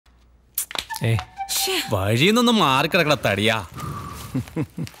വഴിന്നൊന്നും മാറിക്കിടക്കട തടിയാ.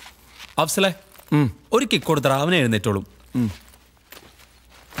 അഫ്സലെ ഒരു കിക്ക് കൊടുത്തറ, അവനെ എഴുന്നേറ്റോളും.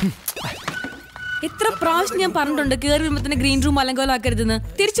 എത്ര പ്രാവശ്യം ഞാൻ പറഞ്ഞിട്ടുണ്ട് കേറി വരുമ്പോ തന്നെ ഗ്രീൻ റൂം അലങ്കോലാക്കരുതെന്ന്.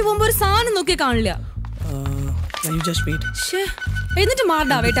 തിരിച്ചു പോകുമ്പോ ഒരു സാധനം നോക്കി കാണില്ല. എന്നിട്ട്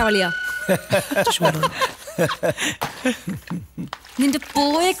മാറടാ വേട്ടാവളിയാ. നിന്റെ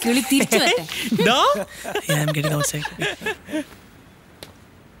പോയ കിളി തിരിച്ചു വരട്ടെ.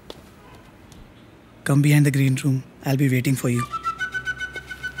 Come behind the green room. I'll be waiting for you.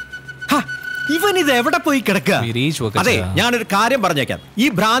 ഇവൻ ഇത് എവിടെ പോയി കിടക്കുക? അതെ, ഞാനൊരു കാര്യം പറഞ്ഞേക്കാം. ഈ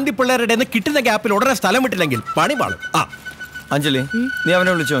ഭ്രാന്തി പിള്ളേരുടെ കിട്ടുന്ന ഗ്യാപ്പിൽ ഉടനെ സ്ഥലം വിട്ടില്ലെങ്കിൽ പണി പാളും. അഞ്ജലി, നീ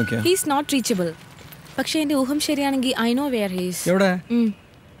അവനെ വിളിച്ചു നോക്കിയോ? He is not reachable. പക്ഷേ എന്റെ ഊഹം ശരിയാണെങ്കിൽ I know where he is. എവിടെ?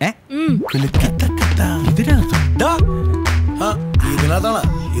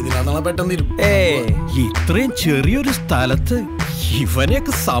 ഇത്രയും ചെറിയൊരു സ്ഥലത്ത്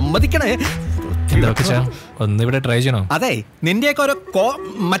ഇവനെയൊക്കെ സമ്മതിക്കണേ. ഒന്നിവിടെ ട്രൈ ചെയ്യണോ? അതെ, നിന്റെയൊക്കെ ഒരു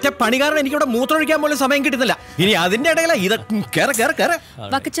മറ്റേ പണികാരൻ എനിക്കിവിടെ മൂത്രമൊഴിക്കാൻ പോലും സമയം കിട്ടുന്നില്ല. ഇനി അതിന്റെ ഇടയില ഇത്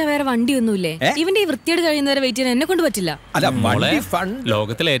വക്കച്ച വേറെ വണ്ടിയൊന്നുമില്ലേ? ഇവന്റെ ഈ വൃത്തിയോട് കഴിയുന്നവരെ വെയിറ്റ് ചെയ്യാൻ എന്നെ കൊണ്ട് പറ്റില്ല.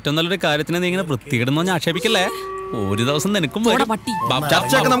 ലോകത്തിലെ ഏറ്റവും നല്ലൊരു കാര്യത്തിന് നീ ഇങ്ങനെ വൃത്തിയിടുന്നോ ഞാൻ ആക്ഷേപിക്കല്ലേ. ഒരു ദിവസം നിനക്കും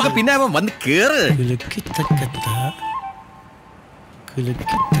ചർച്ചയൊക്കെ നമുക്ക് പിന്നെ വന്ന് കേറ്.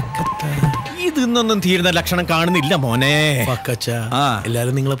 ഇതൊന്നും തീരുന്ന ലക്ഷണം കാണുന്നില്ല മോനെ.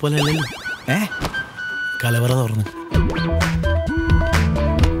 എല്ലാരും നിങ്ങളെ പോലെ അല്ലല്ലോ. കലവറ തുറന്നു.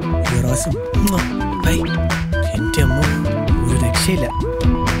 എന്റെ അമ്മ, ഒരു രക്ഷയില്ല.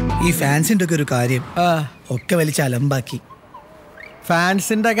 ഈ ഫാൻസിന്റെ ഒക്കെ ഒരു കാര്യം ഒക്കെ വലിച്ച് അലമ്പാക്കി.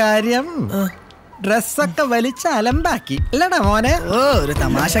 ഫാൻസിന്റെ കാര്യം ഡ്രസ്സൊക്കെ വലിച്ച് അലമ്പാക്കി അല്ലടാ മോനെ. ഒരു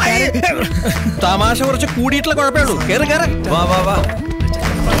തമാശ തമാശ കുറച്ച് കൂടിയിട്ടുള്ള കുഴപ്പമേ ഉള്ളൂ. കേറ് കേറ്. വാ വാ വാ.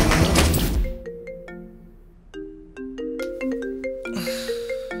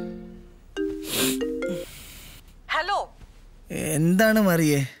 ഹലോ, എന്താണ്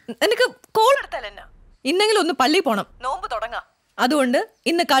മറിയേ? എനിക്ക് കോൾ എടുത്താൽ എന്നാ? ഇന്നെങ്കിലും ഒന്ന് പള്ളി പോണം, നോമ്പ് തുടങ്ങാം. അതുകൊണ്ട്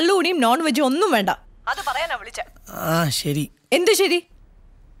ഇന്ന് കള്ളുകൂടിയും നോൺ വെജും ഒന്നും വേണ്ട. അത് പറയാനാ വിളിച്ച. ശരി. എന്ത് ശരി?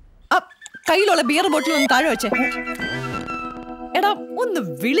 കയ്യിലുള്ള ബിയർ ബോട്ടിൽ ഒന്ന് താഴെ വെച്ചേ. എടാ, ഒന്ന്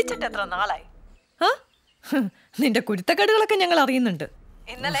വിളിച്ചിട്ട് എത്ര നാളായി? നിന്റെ കുരുത്തക്കേടുകളൊക്കെ ഞങ്ങൾ അറിയുന്നുണ്ട്.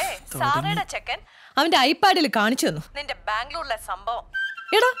 ഇന്നലെ സാറയുടെ ചെക്കൻ അവന്റെ ഐപാഡിൽ കാണിച്ചു തന്നു നിന്റെ ബാംഗ്ലൂരിലെ സംഭവം.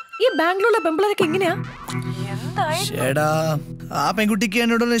 എടാ, ഈ ബാംഗ്ലൂരിലെ പെമ്പിളരൊക്കെ എങ്ങനെയാ? ചേടാ, ആ പെൺകുട്ടിക്ക്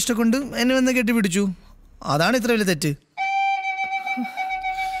എന്നോടുള്ള ഇഷ്ടം കൊണ്ട് എന്നെ വന്ന് കെട്ടിപ്പിടിച്ചു. അതാണ് ഇത്ര വലിയ തെറ്റ്.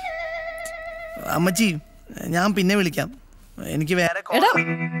 അമ്മച്ചി, ഞാൻ പിന്നെ വിളിക്കാം. എനിക്ക് വേറെ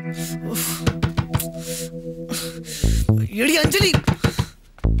എടി അഞ്ജലി,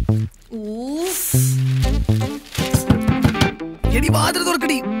 എടി വാതിൽ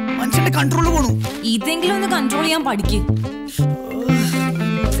തുറക്കടി. മനുഷ്യന്റെ കൺട്രോൾ പോണു. ഇതെങ്കിലും ഒന്ന് കൺട്രോൾ ചെയ്യാൻ പഠിക്ക്.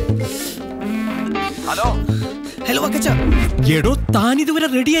 Hello hello വക്കച്ച. എടോ, താൻ ഇതുവരെ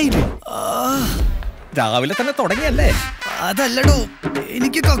റെഡി ആയില്ലേ? രാവിലെ തന്നെ തുടങ്ങിയല്ലേ? അതല്ലടോ,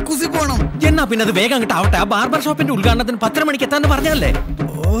 എനിക്ക് കക്കൂസി പോണം. എന്നാ പിന്നെ അത് വേഗം അങ്ങോട്ട് ആവട്ടെ. ആ ബാർബർ ഷോപ്പിന്റെ ഉദ്ഘാടനത്തിന് 10 മണിക്ക് എത്താന്ന് പറഞ്ഞല്ലേ?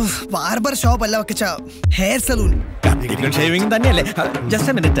 ബാർബർ ഷോപ്പ് അല്ല വക്കച്ച, ഹെയർ സലൂൺ. ഷേവിംഗ് തന്നെയല്ലേ?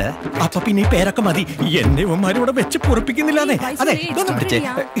 Just A minute. അപ്പൊ പിന്നെ ഈ പേരൊക്കെ മതി. എന്നെ ഇവന്മാരിവിടെ വെച്ച് പൊറപ്പിക്കുന്നില്ലാതെ. അതെ,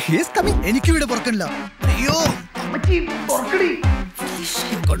 എനിക്ക് ഇവിടെ പുറക്കണില്ല. അയ്യോ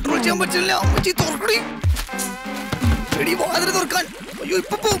കൺട്രോൾ ചെയ്യാൻ പറ്റില്ല. അമ്മച്ചി തുറക്കടി. എടി വാതിൽ തുറക്കാൻ. അയ്യോ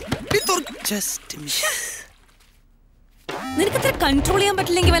ഇപ്പൊ നിനക്കത്ര കൺട്രോൾ ചെയ്യാൻ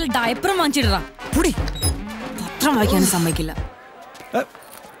പറ്റില്ലെങ്കിൽ വല്ല ഡയപ്പറും വാങ്ങിച്ചിടാ. പത്രം വായിക്കാനും സമ്മതിക്കില്ല.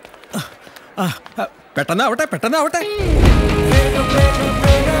 പെട്ടെന്നാവട്ടെ, പെട്ടെന്നാവട്ടെ.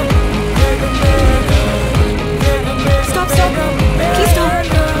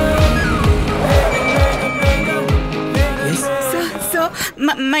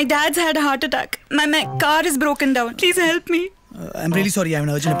 My dad's had a heart attack. My car is broken down. Please help me. I'm really sorry. I have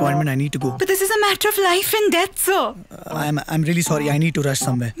an urgent appointment. I need to go. But this is a matter of life and death, sir. I'm really sorry. I need to rush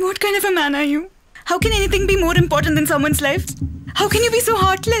somewhere. What kind of a man are you? How can anything be more important than someone's life? How can you be so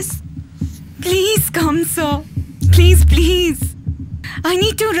heartless? Please come, sir. Please, please. I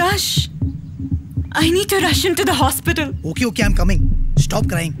need to rush. I need to rush into the hospital. Okay, I'm coming. Stop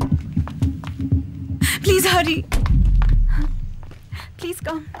crying. Please hurry. Please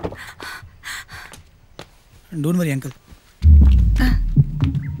come. Don't worry, uncle.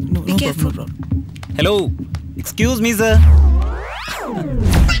 Be careful. No problem. Hello. Excuse me, sir.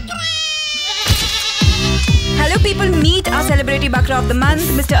 Hello people, meet our celebrity Bakra of the month,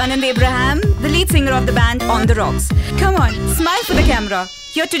 Mr. Ibrahim, the lead singer of the band On The Rocks. Come on, smile for the camera.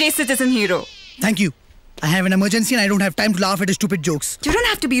 You're today's citizen hero. Thank you. I have an emergency and I don't have time to laugh at his stupid jokes. You don't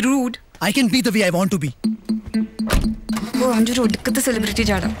have to be rude. I can be the way I want to be. അവൻ്റെ ഒരു ഒടുക്കത്തെ celebrity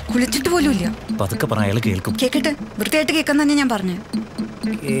ചാടാം. കുളിച്ചിട്ട് പോലും ഇല്ല. പതുക്കെ പറ, അയാൾ കേൾക്കും. കേക്കട്ടെ, വൃത്തിയായിട്ട് കേൾക്കാൻ തന്നെ ഞാൻ പറഞ്ഞു.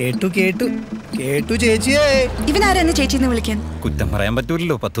 കേട്ടു ചേച്ചിയേ. ഇവനാരാ എന്നെ ചേച്ചിന്ന് വിളിക്കാൻ? കുറ്റം പറയാൻ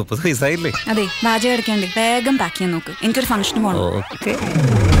പറ്റൂലല്ലോ, 10-30 വയസ്സായില്ലേ. അതെ, വാചകം എടുക്കാണ്ട് വേഗം പാക്ക് ചെയ്യാൻ നോക്ക്. എനിക്കൊരു ഫംഗ്ഷന് പോകണം. ഓക്കെ.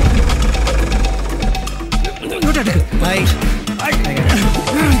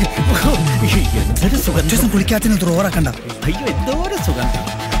 കുളിക്കാത്തിന് ദ്രോറാക്കണ്ട. അയ്യോ, എന്തോരം സുഖം.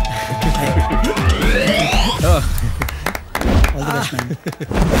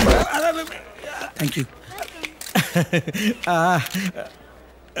 Thank you.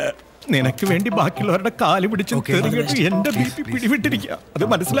 നിനക്ക് വേണ്ടി ബാക്കിയുള്ളവരുടെ കാല് പിടിച്ച് എന്റെ BP പിടിവിട്ടിരിക്കുക. അത്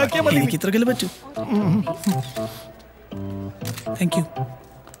മനസ്സിലാക്കിയാൽ മതി. എനിക്ക് ഇത്രക്കല്ലേ പറ്റൂ. Thank you.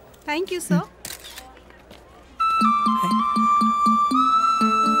 Thank you sir.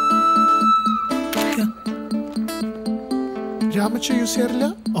 രാമച്ച use ചെയ്യാറില്ല?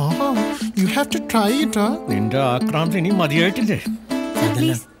 You have to try it. നിന്റെ ആക്രാന്തം ഇനി മതിയായിട്ടില്ലേ?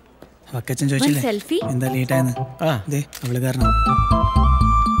 വക്കച്ചൻ ചോദിച്ചില്ലേ എന്താ ലേറ്റ് ആയെന്ന്? അവള് കാരണം.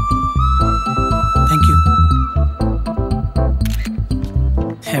 Thank you.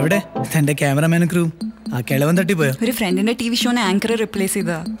 എവിടെ തന്റെ ക്യാമറമാനും ക്രൂ? ആ കിളവൻ തട്ടിപ്പോയോ? ഒരു ഫ്രണ്ടിന്റെ TV ഷോനെ ആങ്കർ റിപ്ലേസ്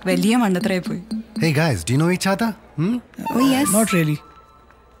ചെയ്താ വലിയ മണ്ടത്തരായി പോയി. Hey guys, do you know each other? Oh yes. Not really.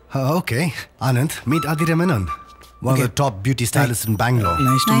 Okay. Anand, meet Adil Menon, one of the top beauty stylists in Bangalore.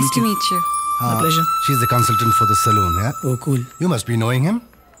 Nice to meet you. Pleasure. She's the consultant for the salon, yeah? Oh, cool. You must be knowing him.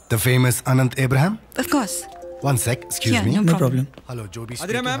 The famous Anand Ibrahim. Of course. One sec, excuse me. No problem. Hello, Joby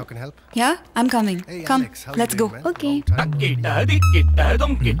speaking. How can I help? Yeah, I'm coming. Hey, Come, Alex, how let's you go. doing, man? Okay.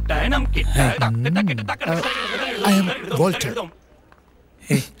 I am Walter.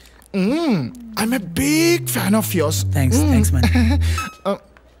 Hey. I'm a big fan of yours. Thanks man.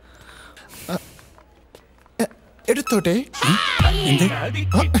 എടുത്തോട്ടെ.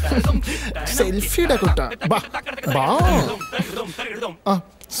 സെൽഫിയുടെ കുട്ട.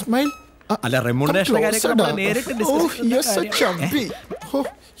 Smile. അല്ല, remuneration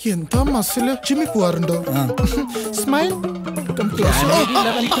എന്താ muscle? Jimmy പോവാറുണ്ടോ? Smile.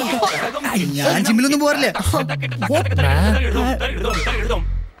 ഞാൻ ജിമ്മിലൊന്നും പോറില്ല.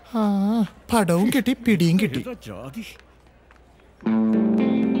 പടവും കിട്ടി, പിടിയും കിട്ടി.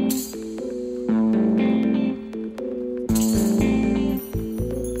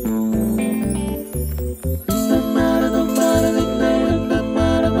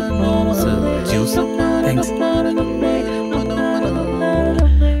 Thanks.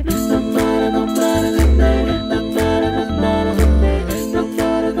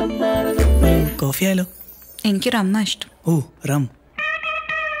 കോഫി ആയാലോ? എനിക്ക് റമ്മ ഇഷ്ടം. ഓ, റം.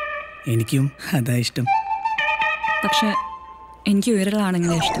 എനിക്കും അതാ ഇഷ്ടം. പക്ഷെ എനിക്ക്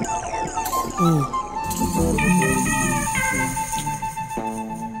ഉയരലാണെങ്കിലേ ഇഷ്ടം. ഓ,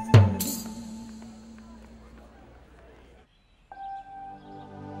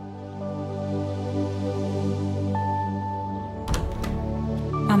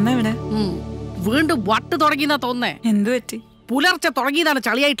 അമ്മ എവിടെ? വീണ്ടും വട്ട് തുടങ്ങിയെന്നാ തോന്നേ. എന്തു പറ്റി? പുലർച്ചെ തുടങ്ങിയതാണ്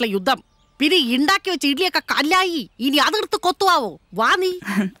ചളിയായിട്ടുള്ള യുദ്ധം. പിന്നെ ഉണ്ടാക്കി വെച്ച ഇഡ്ലിയൊക്കെ കല്ലായി. ഇനി അതെടുത്ത് കൊത്തുവാവോ? വാ നീ.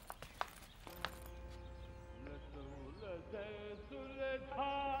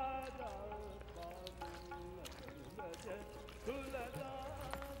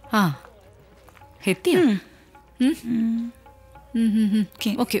 ആ എത്തിയോ?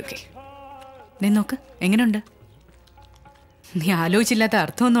 Okay okay. നീ നോക്ക്, എങ്ങനെയുണ്ട്? നീ ആലോചിച്ചില്ലാത്ത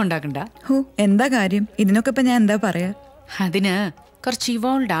അർത്ഥമൊന്നും ഉണ്ടാക്കണ്ട. ഹോ, എന്താ കാര്യം? ഇതിനൊക്കെ ഇപ്പൊ ഞാൻ എന്താ പറയാ? അതിന് കുറച്ച്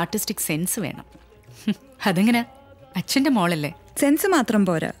ഇവോൾഡ് ആർട്ടിസ്റ്റിക് സെൻസ് വേണം. അതെങ്ങനെ? അച്ഛൻ്റെ മോളല്ലേ? സെൻസ് മാത്രം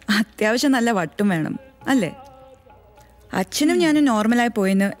പോരാ, അത്യാവശ്യം നല്ല വട്ടും വേണം അല്ലേ? അച്ഛനും ഞാനും നോർമലായി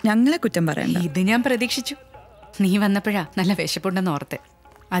പോയെന്ന് ഞങ്ങളെ കുറ്റം പറയണ്ട. ഇത് ഞാൻ പ്രതീക്ഷിച്ചു. നീ വന്നപ്പോഴാ നല്ല വിശപ്പുണ്ടെന്ന് ഓർത്തെ.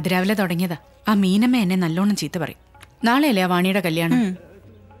 അതിരാവിലെ തുടങ്ങിയതാ. ആ മീനമ്മ എന്നെ നല്ലോണം ചീത്ത പറയും. നാളെയല്ലേ ആ വാണിയുടെ കല്യാണം?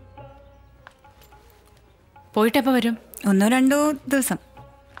 പോയിട്ടെപ്പോ വരും? 1-2 ദിവസം.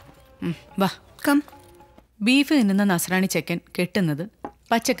 വാ. കം. ബീഫ് തിന്നുന്ന നസ്രാണി ചെക്കൻ കെട്ടുന്നത്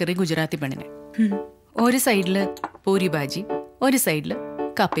പച്ചക്കറി ഗുജറാത്തി പെണ്ണിനെ. ഒരു സൈഡില് പൂരി ബാജി, ഒരു സൈഡില്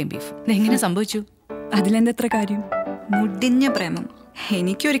കപ്പയും ബീഫും. ഇതെങ്ങനെ സംഭവിച്ചു? അതിലെന്തത്ര കാര്യം? മുടിഞ്ഞ പ്രേമം.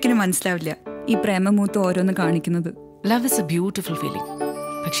 എനിക്കൊരിക്കലും മനസ്സിലാവില്ല ഈ പ്രേമമൂത്ത് ഓരോന്ന് കാണിക്കുന്നത്. Love is A beautiful feeling.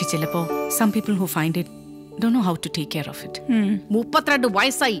 പക്ഷെ ചിലപ്പോ some people who find it don't know how to take care of it. 32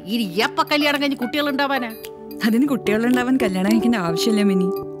 വയസ്സായി. ഇനി എപ്പ കല്യാണം കഴിഞ്ഞ് കുട്ടികളുണ്ടാവാനാ? അതിന് കുട്ടികളുണ്ടാവാൻ കല്യാണം കഴിക്കേണ്ട ആവശ്യമില്ല മിനി.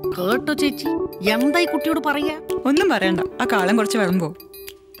 കേട്ടോ ചേച്ചി, എന്തായി കുട്ടിയോട് പറയാ? ഒന്നും പറയണ്ട, ആ കാലം കുറച്ച് വിളമ്പോ.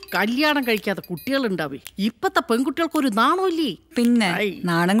 കല്യാണം കഴിക്കാതെ കുട്ടികളുണ്ടാവേ. ഇപ്പത്തെ പെൺകുട്ടികൾക്ക് ഒരു നാണമില്ലേ? പിന്നെ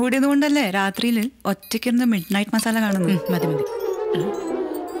നാണം കൂടിയത് കൊണ്ടല്ലേ രാത്രിയില് ഒറ്റയ്ക്കിരുന്ന് മിഡ് നൈറ്റ് മസാല കാണുന്നു. മതി മതി.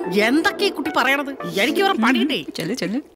 എന്തൊക്കെയാ കുട്ടി പറയണത്? എനിക്ക് വേറെ പണിയുണ്ടേ. ചെല്ലു ചെല്ലു.